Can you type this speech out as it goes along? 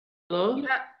Hello?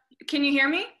 Yeah. Can you hear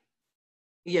me?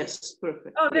 Yes,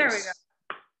 perfect. Oh, there yes. we go.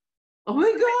 Oh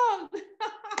my God!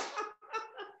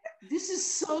 This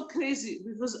is so crazy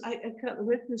because I can't,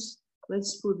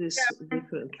 let's put this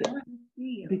differently.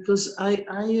 Because wait,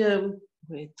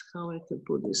 how I can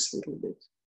put this a little bit,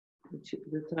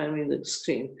 that I'm in the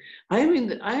screen. I'm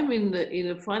in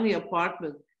a funny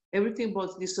apartment. Everything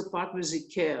about this apartment is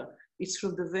IKEA. It's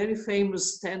from the very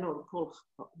famous tenor called,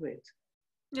 wait.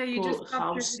 Yeah, you just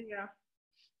stopped your video.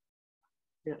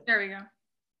 Yeah. There we go.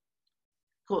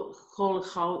 Called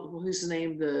how his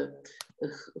name, the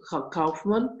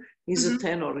Kaufman. He's a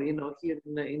tenor, you know, here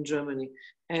in Germany,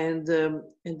 and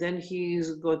then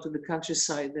he's go to the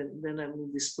countryside, and then I'm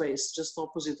in this place just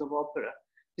opposite of opera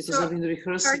because So I've been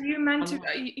rehearsing. Are you meant to?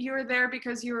 You were there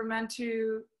because you were meant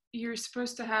to. You're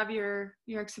supposed to have your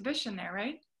exhibition there,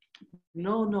 right?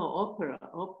 No,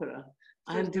 opera.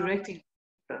 I'm directing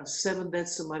 7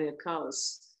 Deaths of Maria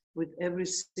Callas with every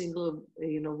single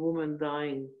woman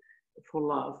dying for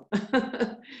love.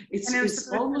 it's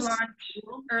almost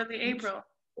early April.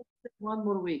 1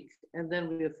 more week and then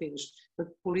we are finished. But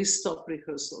police stopped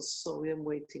rehearsals, so we are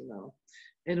waiting now.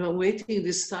 And I'm waiting in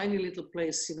this tiny little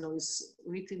place, is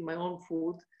eating my own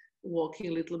food, walking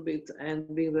a little bit, and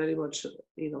being very much,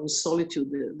 in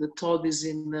solitude. The Todd is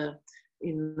in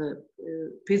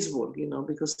Pittsburgh,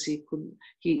 because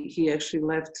he actually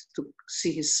left to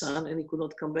see his son and he could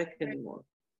not come back anymore.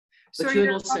 So but you're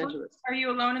in Los Angeles. Are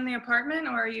you alone in the apartment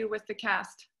or are you with the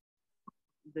cast?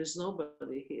 There's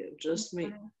nobody here, just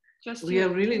me. Just we are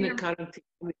really in a quarantine.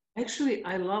 Actually,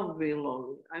 I love being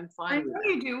alone. I'm fine. I know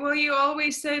you do. Well, you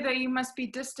always say that you must be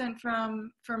distant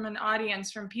from an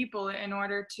audience, from people, in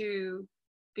order to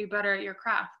be better at your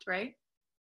craft, right?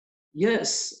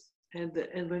 Yes, and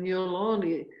when you're alone,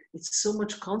 it's so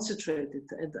much concentrated.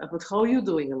 But how are you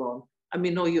doing alone? I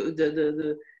mean, no,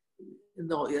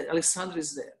 Alexander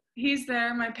is there. He's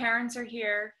there. My parents are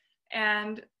here,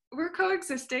 and we're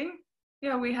coexisting.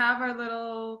 Yeah, we have our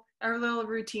little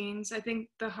routines. I think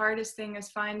the hardest thing is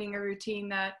finding a routine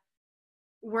that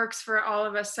works for all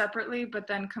of us separately, but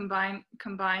then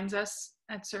combines us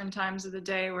at certain times of the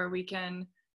day where we can,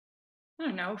 I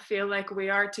don't know, feel like we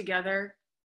are together,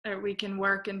 or we can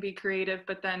work and be creative,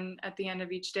 but then at the end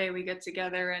of each day we get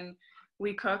together and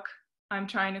we cook. I'm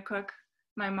trying to cook.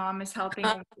 My mom is helping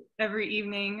every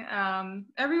evening.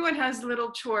 Everyone has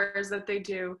little chores that they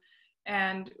do,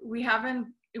 and we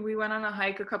went on a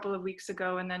hike a couple of weeks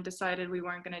ago and then decided we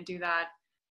weren't going to do that.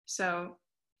 So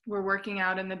we're working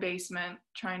out in the basement,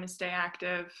 trying to stay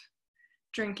active,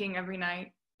 drinking every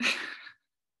night.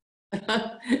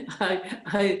 I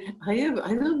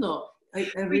don't know. I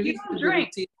really you don't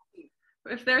drink.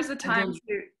 If there's a time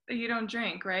you don't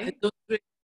drink, right? I don't drink.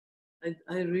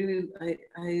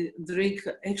 I drink,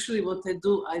 actually what I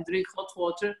do, I drink hot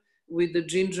water with the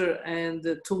ginger and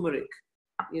the turmeric,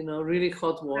 really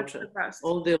hot water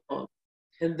all day long.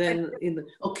 And then,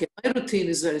 my routine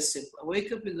is very simple. I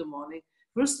wake up in the morning.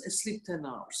 First, I sleep 10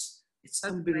 hours. It's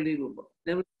unbelievable.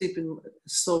 Great. Never sleeping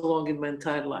so long in my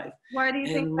entire life. Why do you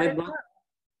think that?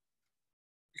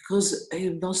 Because I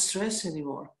have no stress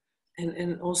anymore.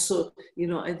 And also,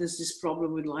 I had this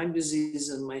problem with Lyme disease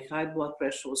and my high blood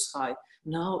pressure was high.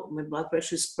 Now my blood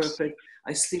pressure is perfect.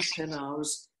 I sleep 10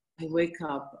 hours. I wake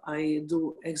up. I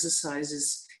do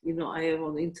exercises. I have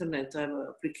on the internet, I have an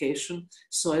application.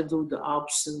 So I do the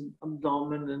abs and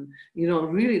abdomen and,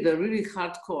 they're really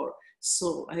hardcore.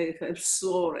 So I have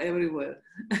sore everywhere.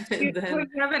 You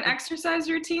have an exercise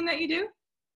routine that you do?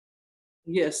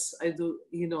 Yes, I do.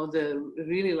 I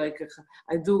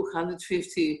do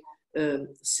 150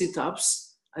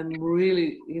 sit-ups. I'm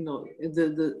really,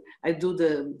 I do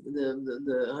the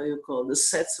how you call it, the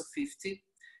sets of 50.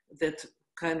 That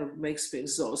kind of makes me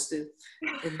exhausted.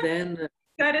 And then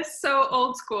that is so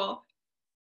old school.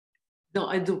 No,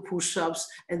 I do push-ups,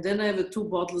 and then I have 2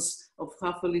 bottles of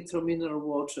half a liter of mineral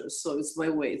water. So it's my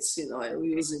weights, I'm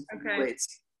using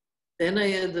weights. Then I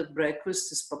had the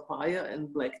breakfast is papaya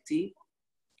and black tea.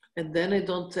 And then I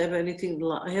don't have anything.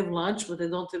 I have lunch, but I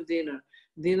don't have dinner.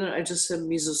 Dinner, I just have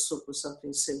miso soup or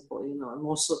something simple. I'm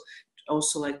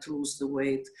also like to lose the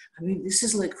weight. I mean, this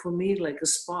is like for me like a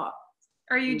spa.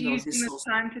 Are you using this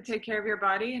time to take care of your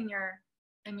body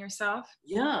and yourself?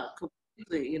 Yeah,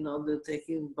 completely. The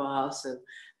taking baths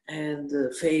and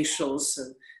facials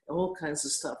and all kinds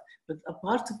of stuff. But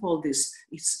apart of all this,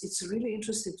 it's really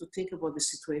interesting to think about the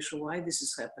situation, why this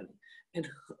is happening. And,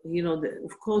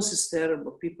 of course it's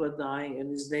terrible, people are dying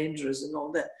and it's dangerous and all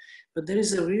that. But there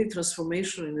is a really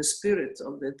transformation in the spirit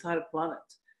of the entire planet.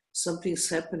 Something's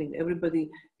happening. Everybody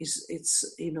is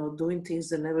doing things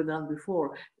they've never done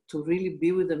before to really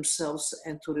be with themselves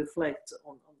and to reflect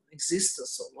on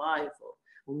existence of life,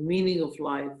 or meaning of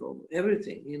life, or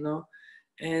everything, you know.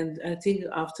 And I think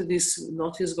after this,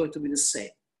 nothing is going to be the same.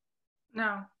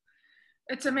 No,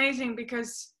 it's amazing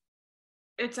because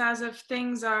it's as if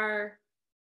things are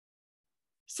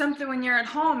something. When you're at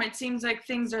home, it seems like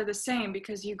things are the same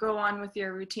because you go on with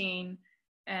your routine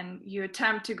and you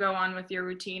attempt to go on with your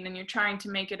routine and you're trying to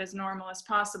make it as normal as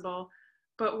possible.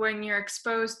 But when you're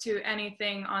exposed to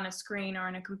anything on a screen or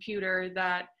on a computer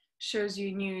that shows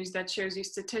you news, that shows you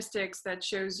statistics, that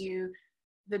shows you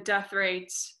the death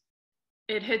rates,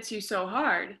 it hits you so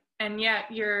hard. And yet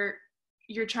you're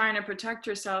trying to protect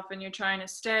yourself and you're trying to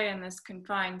stay in this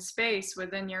confined space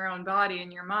within your own body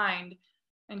and your mind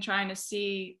and trying to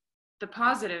see the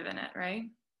positive in it, right?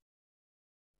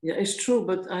 Yeah, it's true,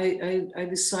 but I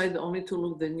decide only to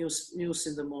look the news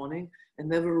in the morning and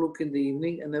never look in the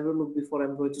evening and never look before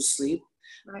I'm going to sleep,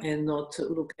 right. And not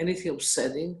look anything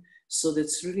upsetting. So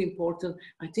that's really important.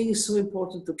 I think it's so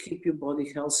important to keep your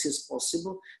body healthy as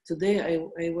possible. Today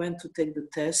I went to take the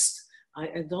test.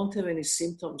 I don't have any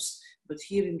symptoms, but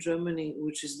here in Germany,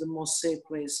 which is the most safe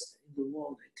place in the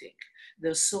world, I think,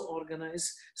 they're so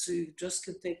organized, so you just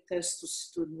can take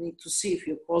tests to see if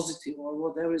you're positive or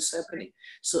whatever is happening.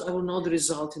 So I will know the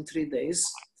result in 3 days,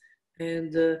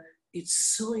 and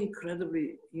it's so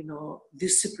incredibly, you know,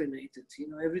 disciplined. You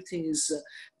know, everything is,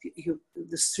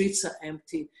 the streets are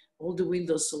empty, all the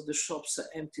windows of the shops are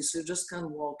empty, so you just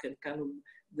can't walk and kind of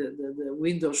the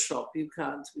window shop. You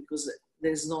can't, because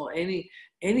there's no any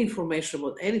information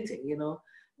about anything, you know.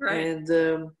 Right.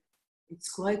 And it's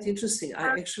quite interesting.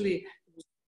 I actually was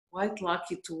quite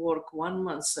lucky to work 1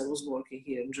 month. I was working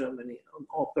here in Germany on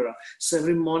opera. So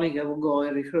every morning I would go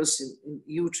and rehearse in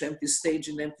huge empty stage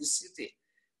in empty city.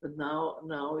 But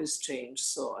now it's changed.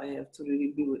 So I have to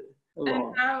really be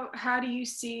alone. And how do you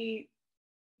see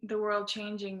the world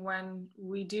changing when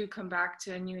we do come back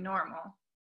to a new normal?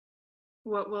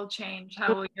 What will change?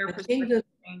 How will your perspective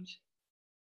change?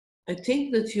 I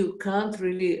think that you can't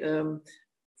really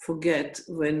forget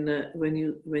when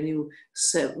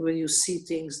you see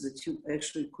things that you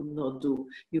actually could not do.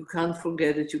 You can't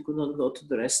forget that you could not go to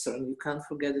the restaurant. You can't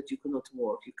forget that you could not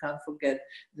work. You can't forget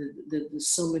that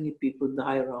so many people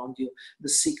die around you. The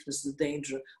sickness, the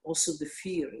danger, also the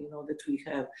fear, you know, that we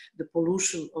have, the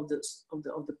pollution of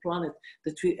the planet.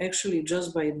 That we actually,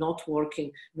 just by not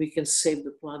working, we can save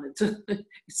the planet.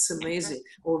 It's amazing.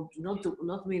 Or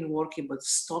not mean working, but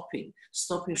stopping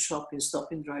shopping,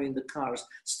 stopping driving the cars,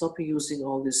 stopping using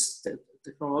all this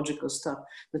technological stuff.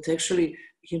 That actually,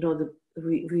 you know,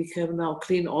 we have now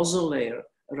clean ozone layer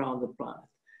around the planet.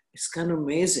 It's kind of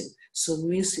amazing. So it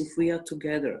means if we are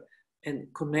together and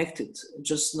connected,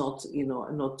 just not, you know,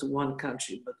 not one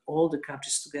country, but all the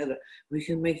countries together, we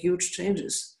can make huge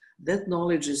changes. That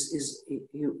knowledge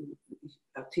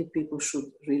I think people should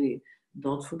really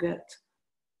don't forget.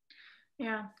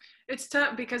 Yeah, it's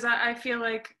tough because I feel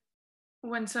like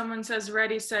when someone says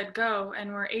ready, set, go,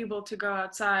 and we're able to go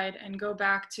outside and go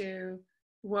back to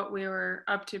what we were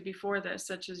up to before this,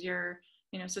 such as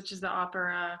such as the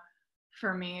opera.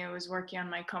 For me, it was working on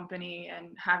my company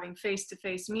and having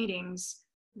face-to-face meetings,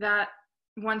 that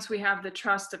once we have the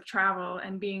trust of travel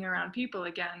and being around people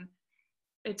again,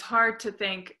 it's hard to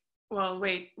think, well,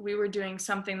 wait, we were doing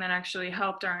something that actually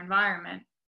helped our environment,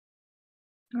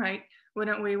 right?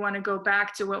 Wouldn't we want to go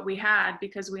back to what we had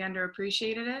because we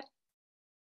underappreciated it?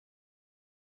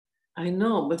 I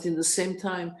know, but in the same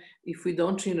time, if we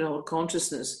don't change our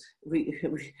consciousness,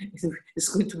 it's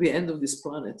going to be the end of this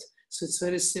planet. So it's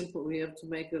very simple. We have to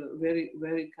make a very,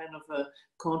 very kind of a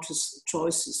conscious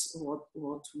choices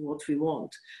what we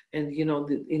want. And you know,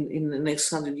 in the next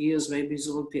 100 years, maybe it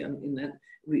will be in that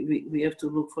we have to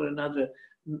look for another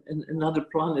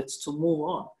planet to move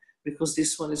on, because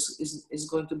this one is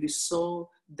going to be so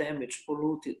damaged,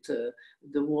 polluted,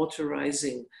 the water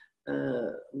rising.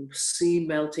 Sea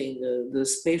melting, the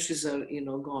species are, you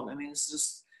know, gone. I mean, it's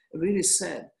just really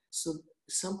sad. So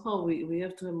somehow we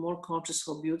have to have more conscious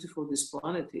how beautiful this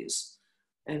planet is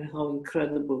and how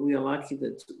incredible we are lucky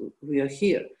that we are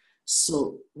here.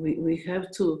 So we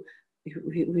have to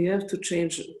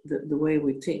change the way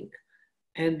we think,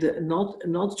 and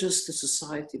not just the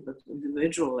society, but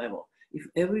individual level. If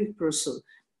every person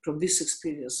from this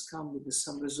experience come with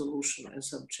some resolution and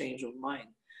some change of mind,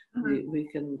 we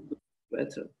can do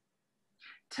better.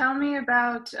 Tell me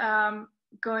about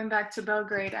going back to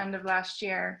Belgrade end of last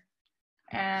year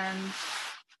and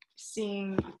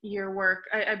seeing your work.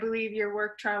 I believe your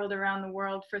work traveled around the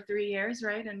world for 3 years,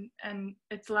 right? And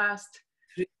its last.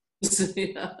 3 years,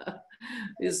 yeah.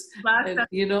 And,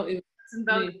 you know,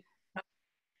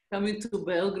 coming to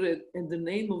Belgrade, and the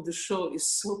name of the show is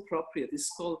so appropriate. It's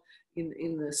called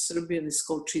in Serbian it's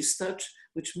called čistač,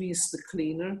 which means the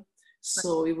cleaner.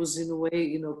 So it was in a way,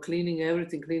 you know, cleaning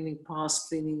everything, cleaning past,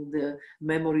 cleaning the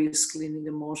memories, cleaning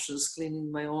emotions,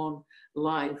 cleaning my own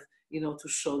life, you know, to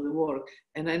show the work.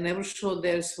 And I never showed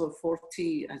theirs for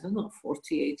 48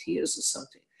 years or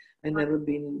something. I never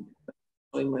been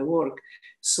showing my work.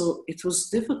 So it was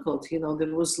difficult, you know,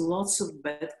 there was lots of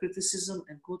bad criticism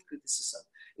and good criticism.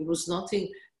 It was nothing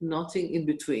in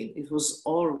between. It was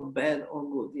all bad or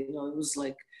good, you know. It was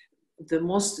like the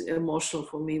most emotional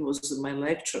for me was my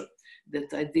lecture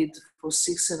that I did for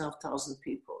 6,500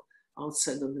 people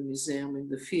outside of the museum in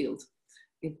the field,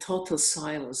 in total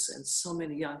silence, and so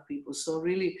many young people. So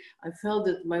really, I felt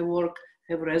that my work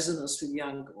have resonance with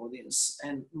young audience,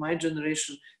 and my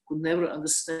generation could never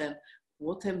understand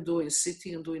what I'm doing,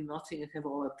 sitting and doing nothing and have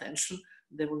all attention.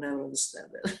 They will never understand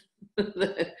that.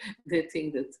 They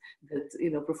think that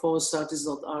you know, performance art is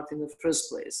not art in the first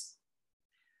place.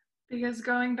 Because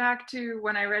going back to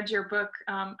when I read your book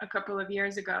a couple of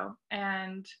years ago,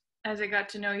 and as I got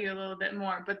to know you a little bit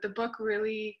more, but the book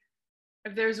really,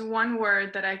 if there's one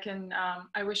word that I can,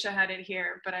 I wish I had it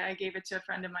here, but I gave it to a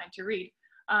friend of mine to read.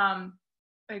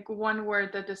 Like one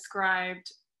word that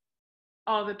described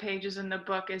all the pages in the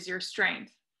book is your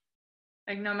strength.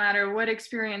 Like no matter what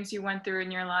experience you went through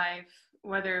in your life,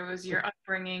 whether it was your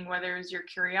upbringing, whether it was your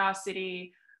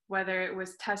curiosity, whether it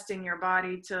was testing your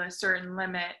body to a certain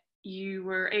limit, you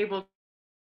were able.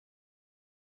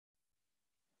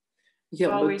 Yeah,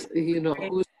 always, but you know,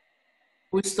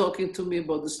 who's talking to me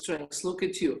about the strengths? Look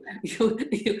at you.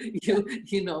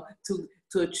 You know,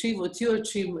 to achieve what you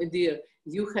achieved, my dear,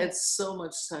 you had so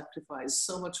much sacrifice,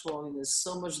 so much loneliness,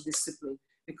 so much discipline.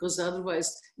 Because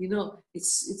otherwise, you know,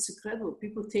 it's incredible.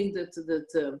 People think that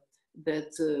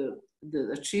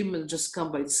the achievement just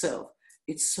come by itself.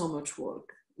 It's so much work,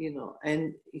 you know.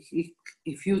 And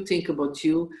if you think about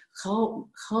you, how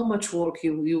much work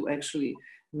you actually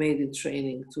made in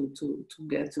training to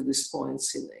get to these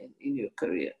points in your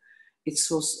career. It's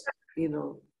so, you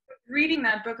know. Reading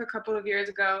that book a couple of years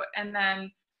ago, and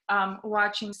then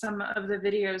watching some of the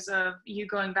videos of you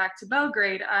going back to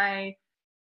Belgrade,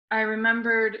 I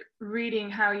remembered reading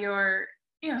how your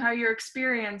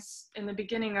experience in the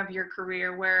beginning of your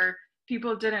career, where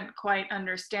people didn't quite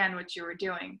understand what you were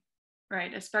doing,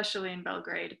 right? Especially in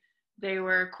Belgrade, they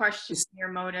were questioning your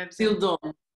motives. Still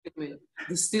don't.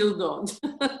 They still don't.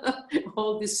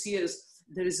 All these years,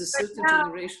 there is a certain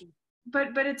generation.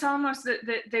 But it's almost that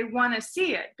they want to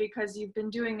see it because you've been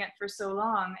doing it for so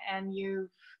long, and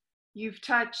you've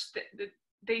touched.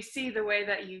 They see the way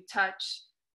that you touch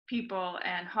people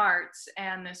and hearts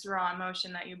and this raw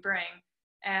emotion that you bring.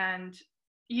 And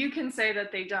you can say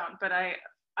that they don't, but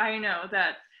I know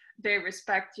that they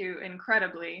respect you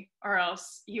incredibly, or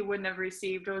else you wouldn't have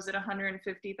received, was it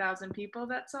 150,000 people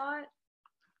that saw it?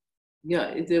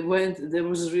 Yeah, there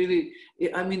was really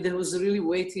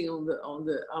waiting on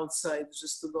the outside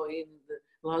just to go in.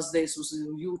 The last days was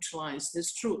huge lines.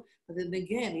 That's true. But then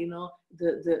again, you know,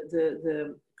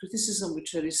 the criticism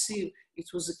which I received, it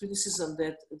was a criticism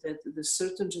that the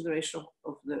certain generation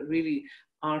of the really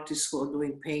artists who are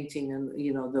doing painting and,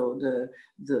 you know,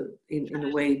 in a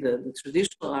way the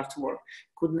traditional artwork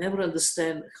could never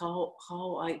understand how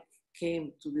I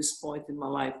came to this point in my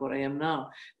life where I am now.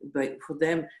 But for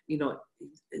them, you know,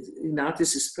 an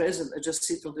artist is present, I just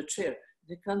sit on the chair.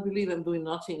 They can't believe I'm doing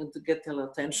nothing and to get their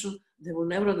attention. They will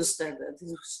never understand that. It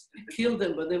will kill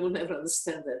them, but they will never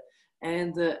understand that.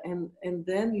 And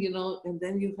then, you know, and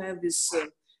then you have this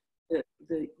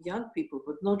the young people,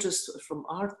 but not just from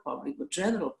art public, but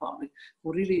general public,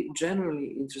 who really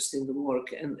generally interested in the work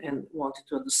and wanted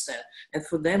to understand. And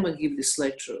for them, I give this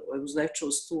lecture. Lecture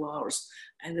was 2 hours,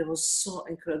 and it was so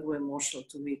incredibly emotional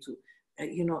to me to,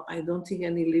 you know, I don't think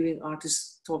any living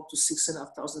artist talked to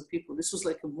 6,500 people. This was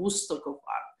like a Woodstock of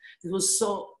art.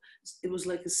 It was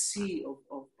like a sea of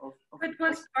But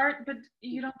was art, but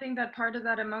you don't think that part of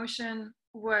that emotion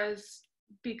was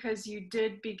because you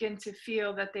did begin to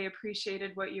feel that they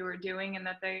appreciated what you were doing, and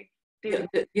that they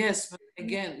yes, but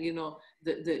again, you know,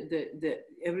 the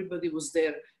everybody was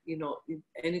there, you know,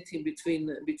 anything between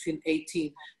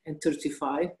 18 and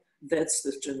 35. That's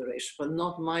the generation, but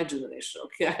not my generation.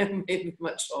 Okay, I am maybe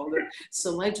much older,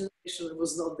 so my generation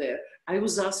was not there. I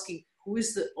was asking, who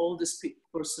is the oldest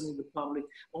person in the public?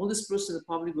 Oldest person in the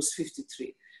public was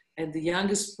 53. And the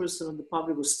youngest person in the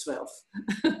public was 12.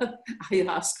 I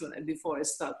asked before I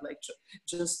start lecture,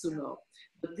 just to know.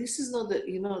 But this is not the,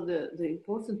 you know, the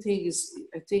important thing is,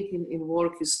 I think in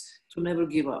work is to never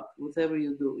give up, whatever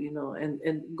you do, you know,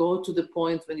 and go to the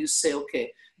point when you say,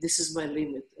 okay, this is my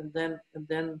limit, and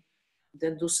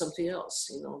then do something else,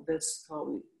 you know. That's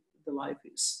how the life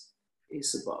is.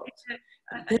 is about.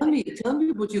 Tell me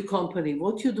about your company.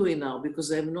 What you're doing now?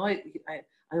 Because I have no idea.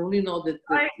 I only know that.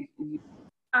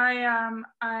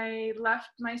 I left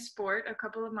my sport a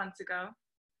couple of months ago,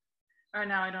 or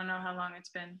now I don't know how long it's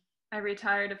been. I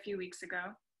retired a few weeks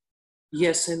ago.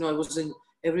 Yes, I know. I was in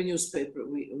every newspaper.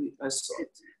 I saw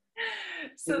it.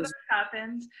 So that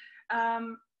happened,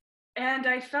 and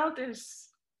I felt it was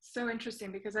so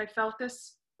interesting because I felt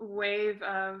this wave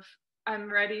of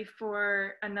I'm ready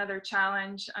for another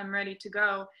challenge. I'm ready to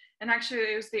go. And actually,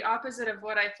 it was the opposite of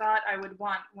what I thought I would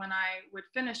want when I would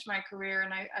finish my career.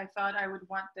 And I thought I would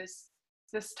want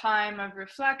this time of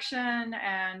reflection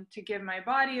and to give my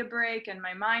body a break and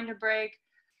my mind a break.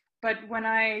 But when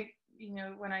I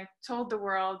told the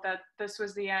world that this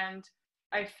was the end,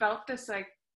 I felt this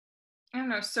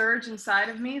surge inside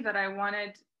of me that I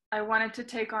wanted to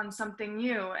take on something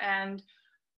new. And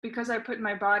because I put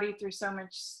my body through so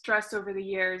much stress over the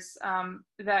years,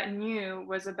 that new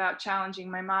was about challenging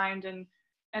my mind, and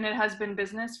it has been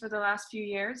business for the last few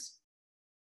years.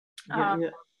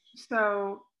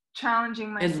 So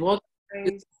challenging myself.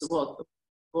 And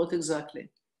what exactly?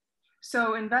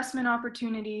 So investment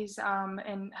opportunities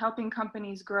and helping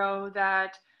companies grow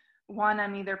that, one,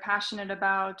 I'm either passionate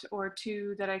about, or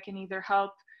two, that I can either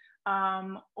help,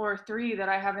 or three, that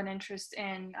I have an interest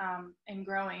in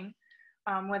growing.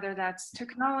 Whether that's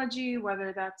technology,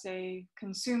 whether that's a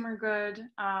consumer good.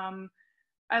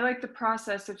 I like the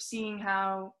process of seeing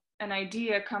how an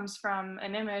idea comes from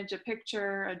an image, a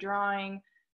picture, a drawing,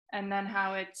 and then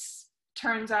how it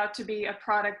turns out to be a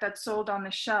product that's sold on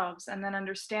the shelves, and then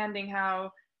understanding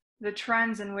how the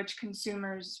trends in which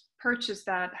consumers purchase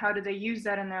that, how do they use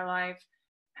that in their life,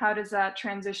 how does that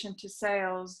transition to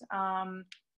sales.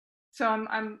 So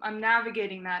I'm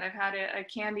navigating that. I've had a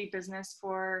candy business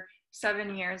for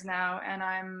 7 years now, and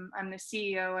I'm the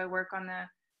CEO. I work on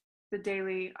the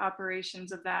daily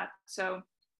operations of that. So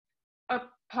a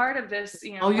part of this,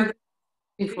 How you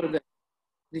for that?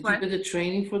 Did you get a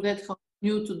training for that? How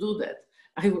you to do that?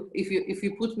 If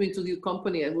you put me into your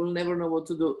company, I will never know what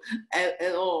to do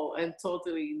at all, and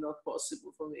totally not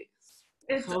possible for me.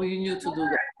 How you knew to do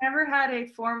that? I never had a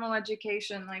formal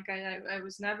education. Like I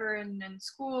was never in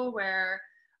school where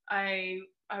I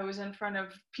was in front of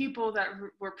people that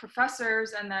were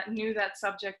professors and that knew that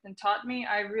subject and taught me.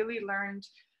 I really learned,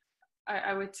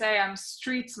 I would say I'm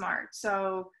street smart.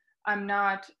 So I'm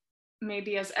not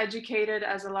maybe as educated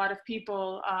as a lot of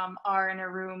people are in a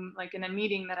room, like in a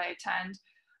meeting that I attend.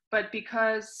 But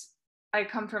because I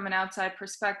come from an outside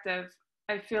perspective,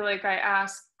 I feel like I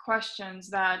ask questions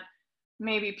that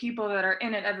maybe people that are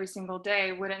in it every single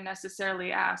day wouldn't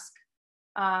necessarily ask.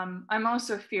 I'm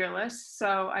also fearless,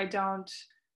 so I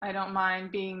don't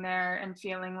mind being there and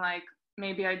feeling like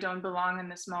maybe I don't belong in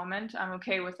this moment. I'm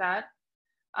okay with that.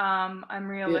 I'm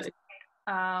realistic.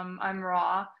 I'm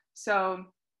raw. So,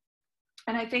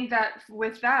 and I think that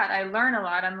with that, I learn a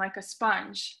lot. I'm like a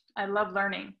sponge. I love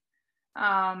learning.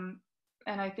 And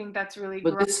I think that's really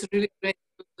great. But it's really great.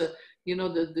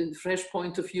 The fresh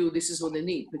point of view, this is what they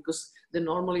need, because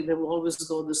normally they will always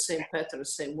go the same pattern,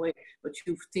 same way, but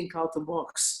you think out the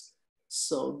box.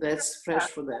 So that's fresh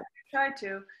for them. Try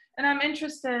to. And I'm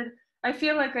interested, I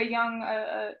feel like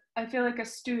I feel like a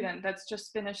student that's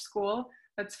just finished school,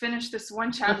 that's finished this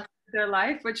one chapter of their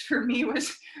life, which for me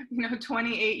was,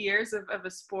 28 years of a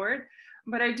sport.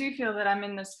 But I do feel that I'm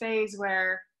in this phase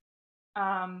where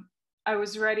I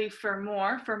was ready for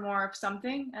more of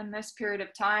something. And this period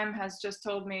of time has just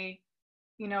told me,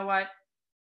 you know what,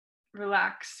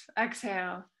 relax,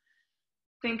 exhale,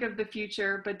 think of the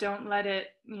future, but don't let it,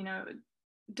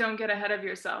 don't get ahead of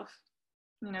yourself.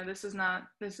 This is not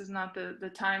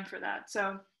the time for that.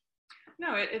 So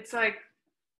no, it's like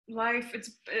life,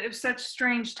 it's such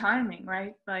strange timing,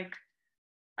 right? Like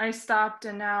I stopped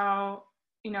and now,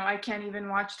 I can't even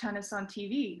watch tennis on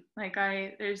TV. Like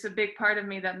there's a big part of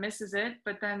me that misses it,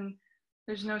 but then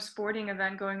there's no sporting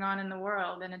event going on in the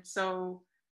world. And it's so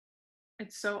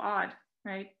odd,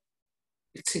 right?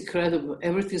 It's incredible.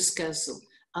 Everything's canceled.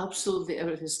 Absolutely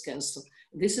everything's canceled.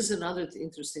 This is another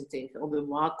interesting thing of the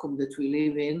vacuum that we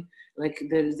live in. Like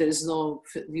there's no,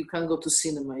 you can't go to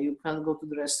cinema, you can't go to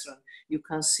the restaurant, you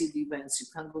can't see the events, you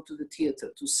can't go to the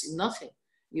theater to see nothing.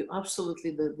 You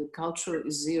absolutely, the culture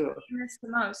is zero. What you miss the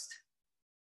most?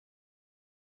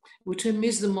 Which I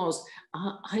miss the most.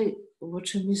 What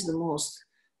I miss the most?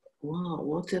 Wow,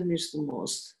 what I miss the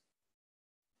most?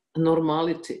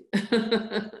 Normality.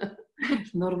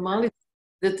 Normality.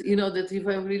 That, that if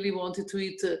I really wanted to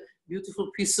eat a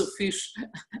beautiful piece of fish,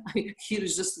 here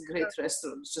is just a great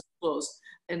restaurant, it's just closed.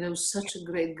 And it was such a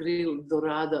great grill,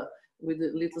 dorada, with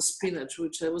a little spinach,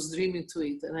 which I was dreaming to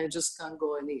eat, and I just can't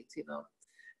go and eat,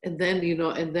 And then,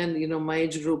 my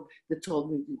age group, they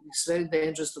told me it's very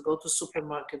dangerous to go to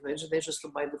supermarket, very dangerous to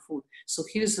buy the food. So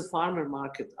here's the farmer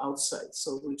market outside,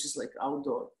 which is like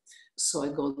outdoor. So I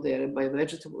go there and buy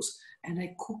vegetables, and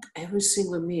I cook every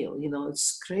single meal.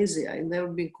 It's crazy. I've never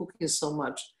been cooking so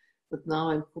much, but now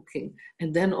I'm cooking.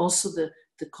 And then also the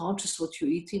conscious what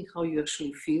you're eating, how you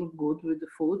actually feel good with the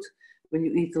food. When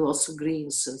you eat lots of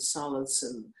greens and salads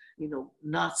and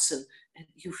nuts, and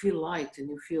you feel light, and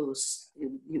you feel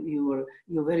you're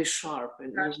very sharp,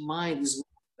 and your mind is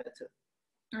better.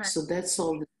 Right. So that's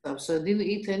all the stuff. So I didn't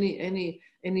eat any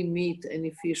meat,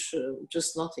 any fish,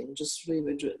 just nothing, just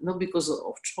really not because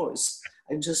of choice.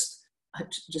 I just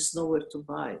know where to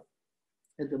buy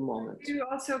at the moment. You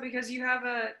also, because you have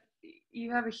a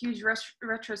huge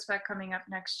retrospect coming up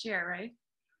next year, right?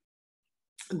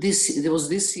 There was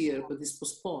this year, but it's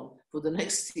postponed for the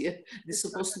next year. It's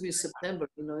supposed to be in September,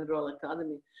 in Royal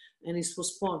Academy, and it's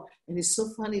postponed. And it's so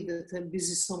funny that I'm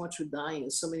busy so much with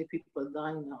dying. So many people are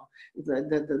dying now.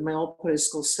 My opera is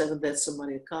called Seven Deaths of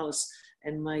Maria Callas,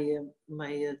 and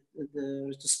the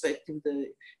retrospective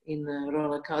in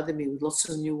Royal Academy with lots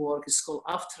of new work is called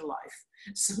Afterlife.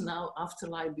 So now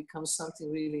Afterlife becomes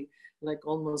something really like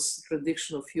almost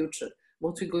prediction of future.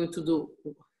 What we're going to do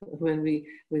when we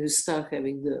start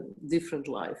having the different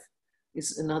life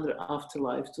is another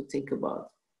afterlife to think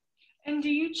about. And do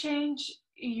you change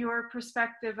your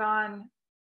perspective on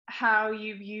how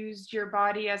you've used your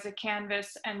body as a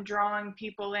canvas and drawing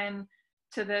people in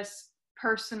to this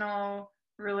personal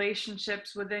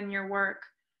relationships within your work,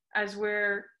 as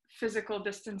we're physical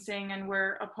distancing and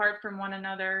we're apart from one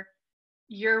another?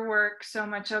 Your work, so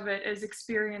much of it is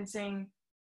experiencing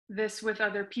this with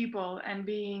other people and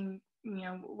being,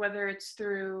 whether it's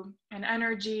through an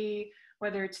energy,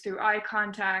 whether it's through eye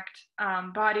contact,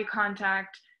 body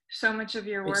contact, so much of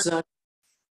your work. Exactly.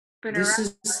 This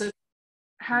is a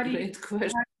great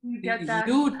question. How do you get that?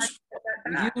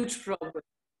 Huge problem.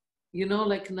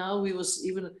 Like now we was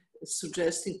even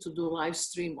suggesting to do live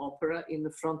stream opera in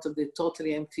the front of the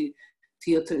totally empty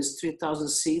theater. Is 3,000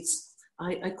 seats.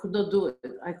 I could not do it.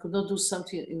 I could not do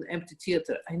something in empty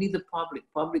theater. I need the public.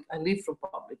 I live for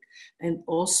public. And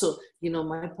also,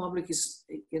 my public is,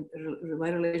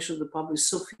 my relation with the public is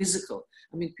so physical.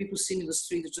 I mean, people see me in the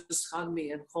street, they just hug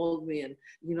me and hold me, and,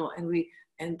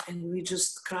 and we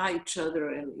just cry each other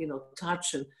and,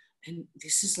 touch. And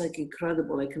this is like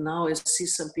incredible. Like now I see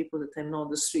some people that I know on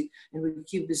the street, and we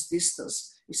keep this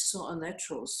distance. It's so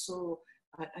unnatural. So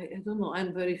I don't know, I'm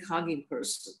a very hugging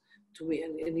person. To me,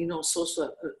 and it's also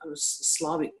a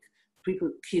Slavic. People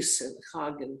kiss and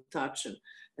hug and touch,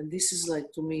 and this is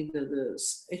like to me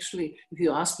actually, if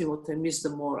you ask me what I miss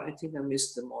the more, I think I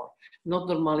miss the more, not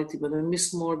normality, but I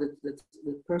miss more the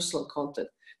personal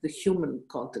contact, the human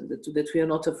contact, that we are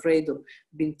not afraid of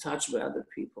being touched by other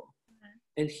people.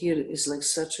 Mm-hmm. And here is like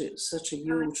such a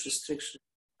huge restriction.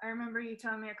 I remember you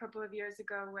telling me a couple of years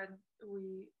ago when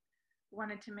we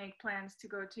wanted to make plans to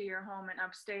go to your home in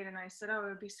upstate, and I said, oh, it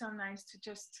would be so nice to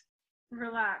just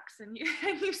relax, and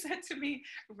you said to me,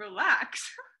 relax?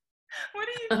 What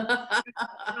do you mean? Relax?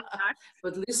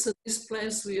 But listen, these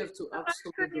plans we have to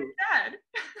absolutely do.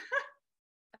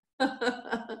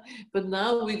 But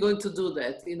now we're going to do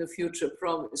that in the future,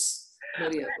 promise,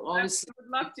 Maria. Honestly, I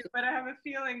would love to, but I have a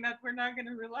feeling that we're not going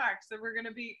to relax, that we're going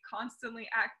to be constantly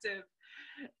active.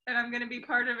 And I'm going to be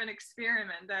part of an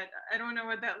experiment that I don't know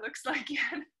what that looks like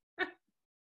yet.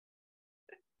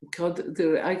 God,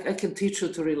 I can teach you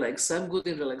to relax. I'm good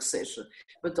in relaxation.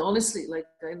 But honestly, like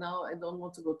I don't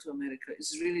want to go to America.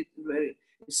 It's really very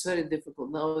difficult.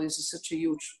 Now it's such a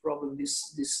huge problem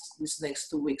this next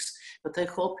 2 weeks. But I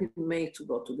hope in May to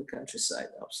go to the countryside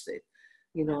upstate.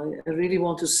 I really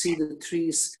want to see the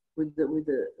trees with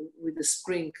the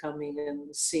spring coming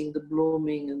and seeing the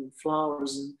blooming and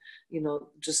flowers and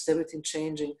just everything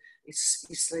changing.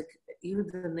 It's like even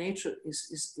the nature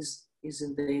is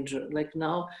in danger. Like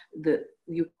now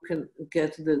you can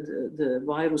get the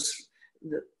virus,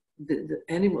 the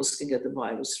animals can get the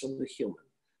virus from the human.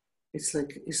 It's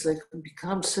like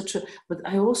become such a. But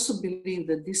I also believe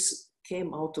that this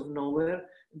came out of nowhere.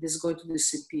 This is going to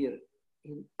disappear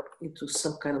into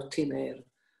some kind of thin air.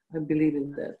 I believe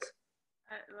in that.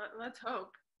 Let's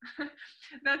hope.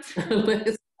 Let's hope.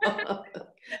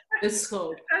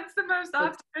 That's the most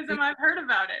optimism I've heard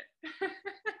about it.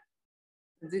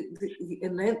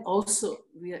 And then also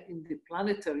we are in the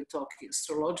planetary talking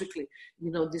astrologically.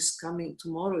 This coming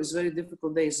tomorrow is a very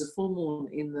difficult day. It's a full moon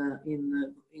in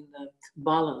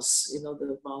balance.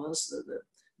 The balance,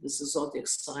 the zodiac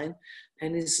sign,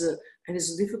 and and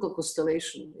it's a difficult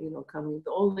constellation, coming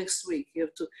all next week. You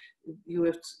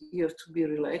have to be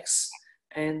relaxed,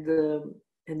 and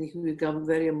if you become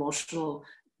very emotional,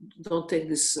 don't take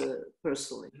this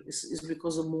personally. It's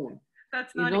because of moon.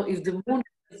 That's not if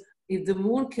the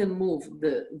moon can move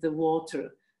the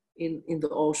water in the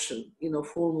ocean,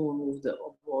 full moon move the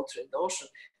water in the ocean.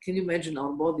 Can you imagine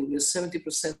our body? We are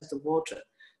 70% of water.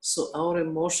 So our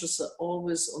emotions are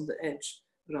always on the edge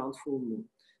around full moon.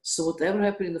 So whatever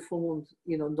happened in the full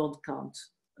moon, don't count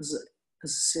as a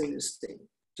serious thing.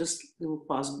 Just it will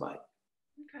pass by.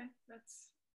 Okay, that's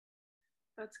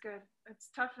good. It's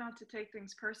tough not to take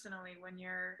things personally when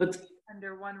you're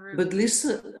under one roof. But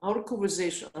listen, our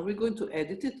conversation, are we going to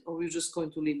edit it, or are we just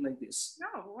going to leave like this? No,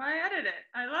 why edit it?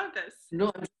 I love this.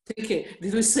 No, I'm thinking,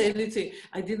 did we say anything?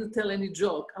 I didn't tell any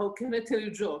joke. How can I tell you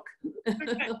a joke?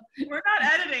 Okay. We're not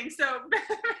editing, so.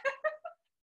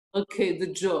 Okay, the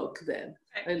joke then.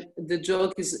 Okay. The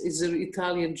joke is an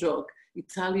Italian joke.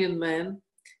 Italian man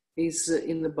is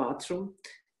in the bathroom,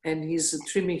 and he's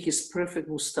trimming his perfect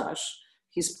mustache.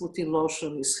 He's putting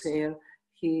lotion on his hair.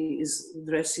 He is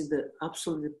dressing the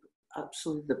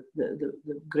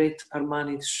great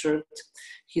Armani shirt.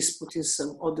 He's putting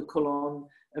some eau de cologne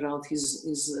around his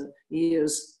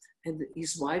ears. And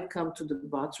his wife come to the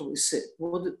bathroom. He said,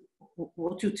 what do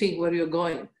you think, where you're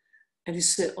going? And he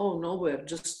said, oh, nowhere,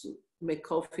 just to make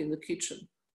coffee in the kitchen.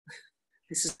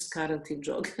 This is quarantine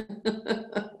joke.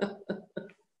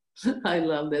 I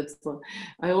love that one.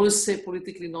 I always say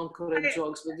politically non-correct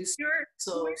jokes, but this.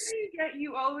 So where do you get?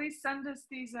 You always send us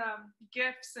these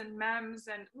gifs and memes,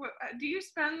 and do you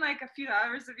spend like a few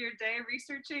hours of your day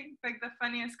researching like the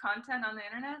funniest content on the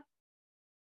internet?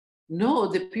 No,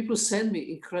 the people send me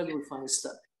incredible funny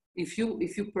stuff. If you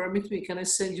permit me, can I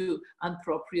send you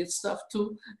inappropriate stuff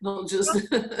too? No, just.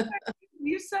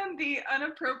 You send the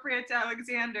inappropriate to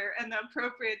Alexander and the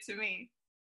appropriate to me,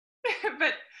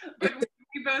 but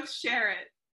we both share it.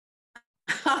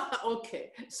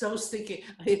 Okay, so I was thinking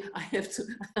I have to.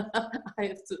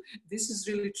 This is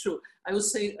really true. I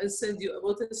send you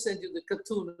the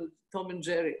cartoon Tom and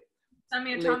Jerry. Send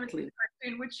me a Tom and Jerry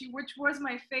cartoon, which was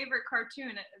my favorite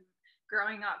cartoon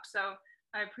growing up. So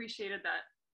I appreciated that.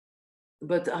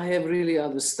 But I have really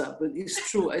other stuff. But it's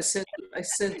true. I sent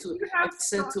to.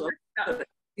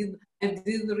 I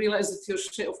didn't realize that you're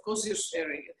sharing. Of course, you're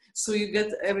sharing it. So you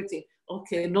get everything.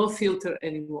 Okay, no filter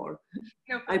anymore.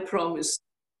 No. I promise,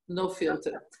 no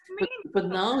filter. But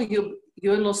now you're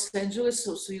in Los Angeles,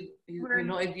 so you have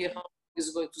no idea how it's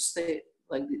going to stay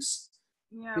like this.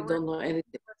 Yeah, we don't know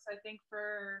anything. I think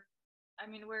we're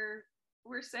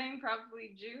saying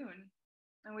probably June,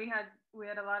 and we had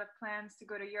a lot of plans to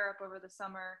go to Europe over the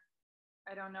summer.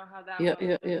 I don't know how that. Yeah.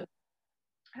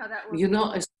 How that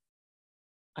will.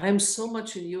 I'm so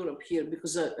much in Europe here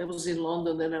because I was in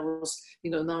London, then I was,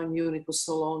 now in Munich for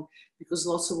so long because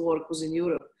lots of work was in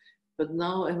Europe. But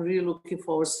now I'm really looking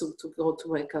forward to go to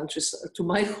my country, to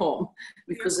my home,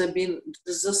 because I've been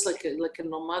just like a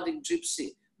nomadic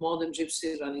gypsy, modern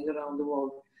gypsy running around the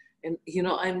world. And,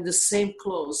 I'm in the same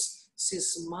clothes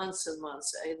since months and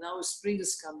months. Now spring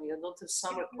is coming, I don't have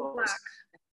summer clothes.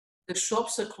 The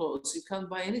shops are closed, you can't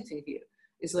buy anything here.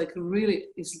 It's like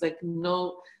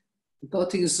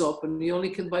nothing is open. You only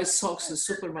can buy socks in the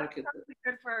supermarket. That's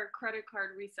good for our credit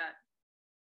card reset.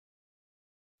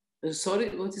 Sorry,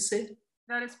 what did you say?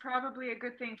 That is probably a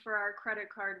good thing for our credit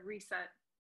card reset.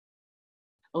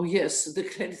 Oh yes, the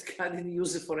credit card, didn't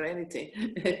use it for anything.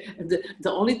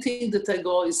 The only thing that I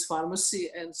go is pharmacy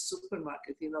and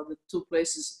supermarket, the two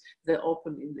places that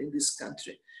open in this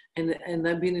country. And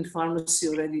I've been in pharmacy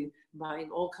already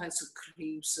buying all kinds of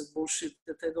creams and bullshit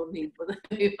that I don't need, but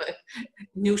anyway,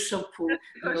 new shampoo,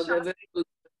 they're very good.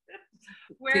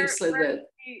 Things like that.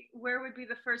 Where would be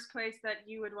the first place that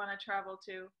you would want to travel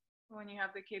to when you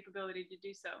have the capability to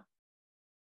do so?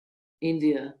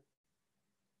 India.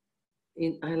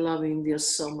 I love India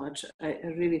so much. I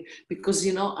really, because,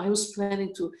 I was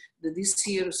planning this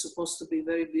year is supposed to be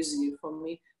very busy for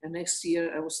me. And next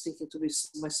year I was thinking to be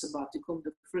my sabbaticum,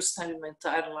 the first time in my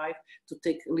entire life to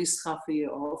take at least half a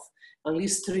year off, at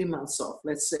least 3 months off.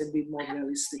 Let's say be more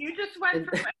realistic. You just went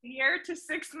from a year to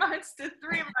 6 months to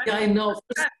 3 months. Yeah, I know,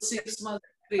 first 6 months,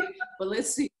 but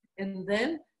let's see. And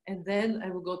then I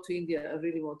will go to India. I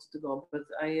really wanted to go, but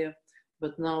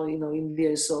now, India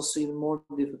is also even more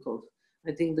difficult.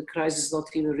 I think the crisis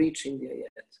not even reached India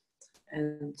yet.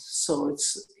 And so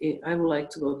I would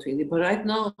like to go to India. But right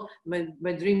now,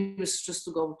 my dream is just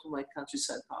to go to my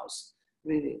countryside house,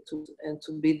 really, to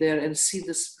be there and see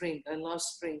the spring. I love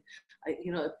spring. I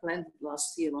planted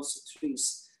last year lots of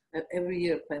trees. Every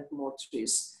year I plant more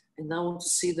trees. and I want to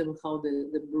see them, how they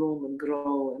bloom and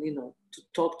grow, and, to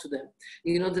talk to them.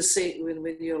 They say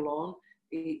when you're alone,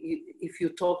 if you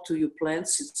talk to your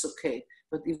plants, it's okay.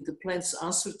 But if the plants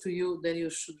answer to you, then you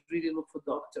should really look for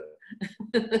doctor.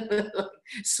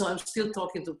 So I'm still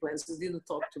talking to plants. They didn't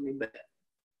talk to me back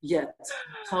yet.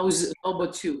 How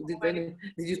about you?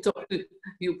 Did you talk to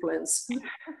your plants?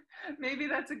 Maybe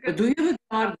that's a good. Do you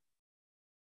have a garden?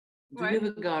 Do you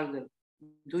have a garden?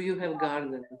 Do you have a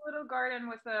garden? A little garden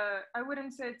with I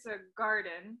wouldn't say it's a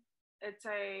garden. It's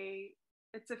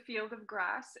a field of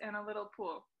grass and a little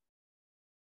pool.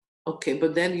 Okay,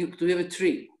 but then do you have a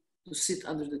tree to sit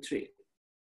under the tree?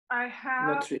 I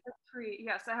have a tree.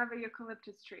 Yes, I have a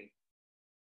eucalyptus tree.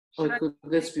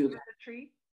 That's beautiful. A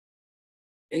tree?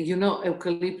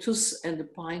 Eucalyptus and the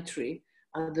pine tree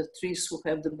are the trees who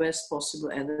have the best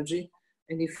possible energy.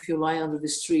 And if you lie under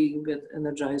this tree, you get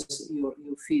energized your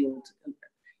field,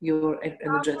 your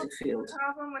energetic field. The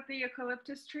problem with the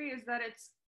eucalyptus tree is that it's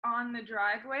on the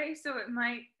driveway, so it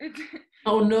might.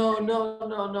 Oh no!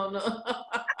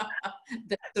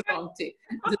 That's the wrong thing.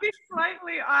 It'll be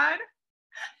slightly odd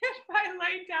if I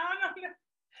lay down on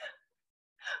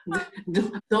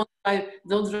it.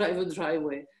 Don't drive a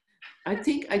driveway. I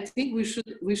think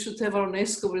we should have our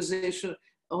next conversation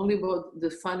only about the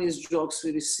funniest jokes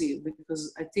we receive,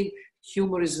 because I think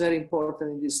humor is very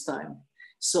important in this time.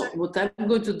 So what I'm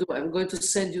going to do, I'm going to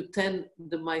send you 10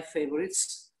 of my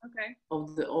favorites. Okay.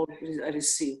 Of all I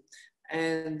received,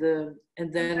 and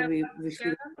then we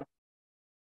figure out,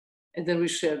 and then we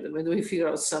share them, and we figure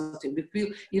out something. But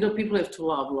people have to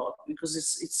love a lot, because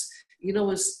it's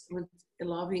when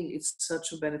loving, it's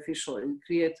such a beneficial and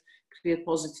create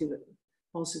positive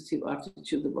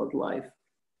attitude about life.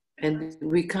 And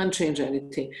we can't change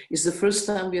anything. It's the first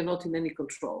time we are not in any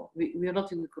control. We are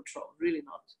not in control, really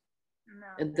not. No.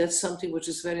 And that's something which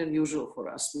is very unusual for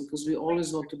us, because we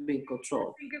always want to be in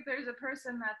control. I think if there's a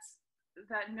person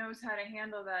that knows how to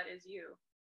handle that, is you.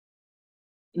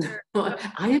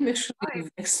 I am actually in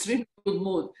extremely good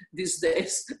mood these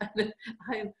days.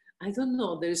 I don't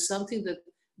know. There is something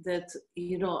that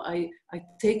I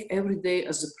take every day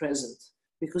as a present,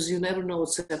 because you never know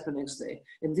what's happening next day.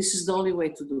 And this is the only way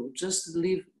to do. Just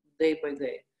live day by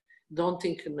day. Don't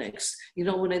think next.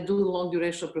 When I do long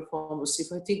duration performance, if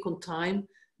I think on time,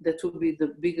 that would be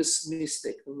the biggest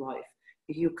mistake in life.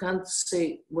 You can't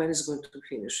say when it's going to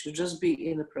finish. You just be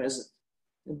in the present.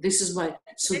 And this is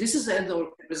this is the end of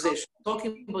our conversation.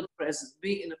 Talking about the present,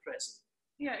 be in the present.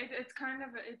 Yeah, it's kind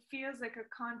of, it feels like a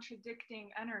contradicting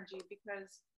energy,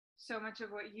 because so much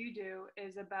of what you do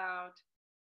is about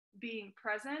being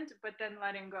present, but then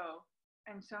letting go.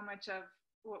 And so much of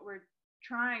what we're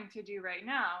trying to do right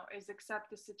now is accept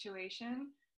the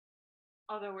situation,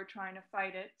 although we're trying to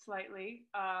fight it slightly,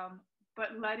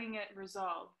 but letting it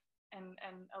resolve and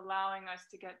allowing us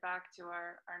to get back to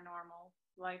our normal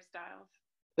lifestyles.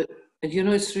 But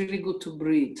it's really good to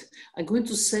breathe. I'm going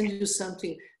to send you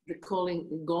something they're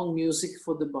calling gong music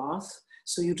for the bath.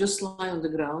 So you just lie on the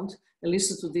ground and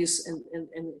listen to this, and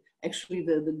actually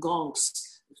the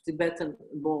gongs, Tibetan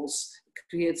balls,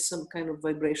 create some kind of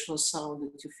vibrational sound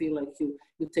that you feel like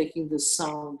you're taking the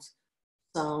sound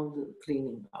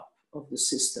cleaning up of the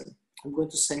system. I'm going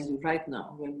to send you right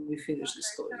now when we finish the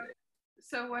story.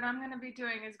 So what I'm going to be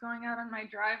doing is going out on my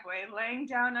driveway, laying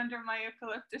down under my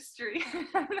eucalyptus tree.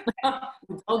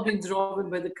 Without being driven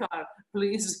by the car,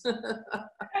 please. And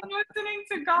listening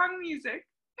to gong music.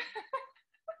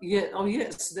 Yeah. Oh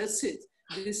yes, that's it.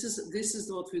 This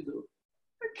is what we do.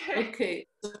 Okay.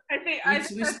 I think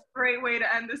that's a great way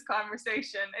to end this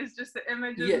conversation. Is just the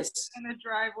image of in a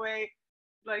driveway,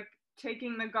 like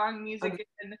taking the gong music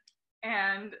in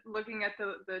and looking at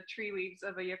the tree leaves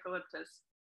of a eucalyptus.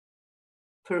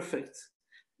 Perfect.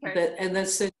 Okay. And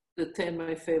that's the 10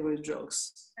 my favorite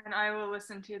jokes. And I will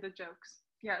listen to the jokes.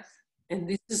 Yes. And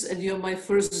you're my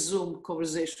first Zoom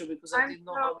conversation, because I didn't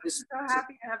know how this. I'm so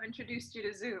happy to have introduced you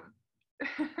to Zoom.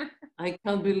 I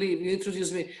can't believe you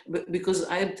introduced me, because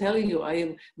I am telling you,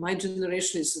 my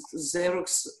generation is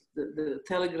Xerox, the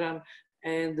Telegram,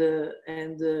 and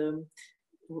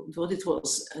what it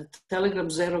was, Telegram,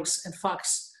 Xerox, and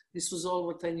fax. This was all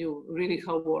what I knew, really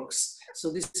how it works. So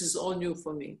this is all new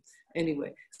for me.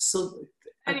 Anyway, so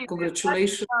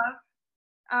congratulations.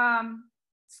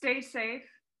 Stay safe.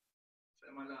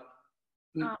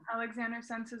 Alexander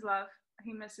sends his love.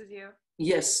 He misses you.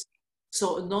 Yes.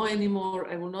 So no anymore.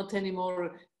 I will not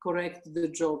anymore correct the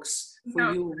jokes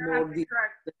for you more deep.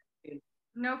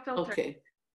 No filter.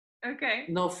 Okay.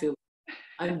 No filter.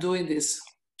 I'm doing this.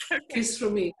 Okay. Kiss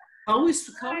from me. How we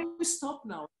stop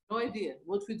now? No idea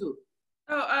what we do.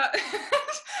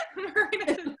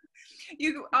 Marina,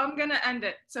 I'm gonna end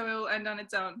it, so it will end on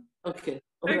its own. Okay,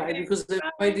 all right, because I have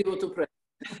no idea what to press.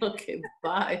 Okay,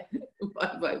 bye.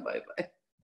 Bye, bye, bye, bye.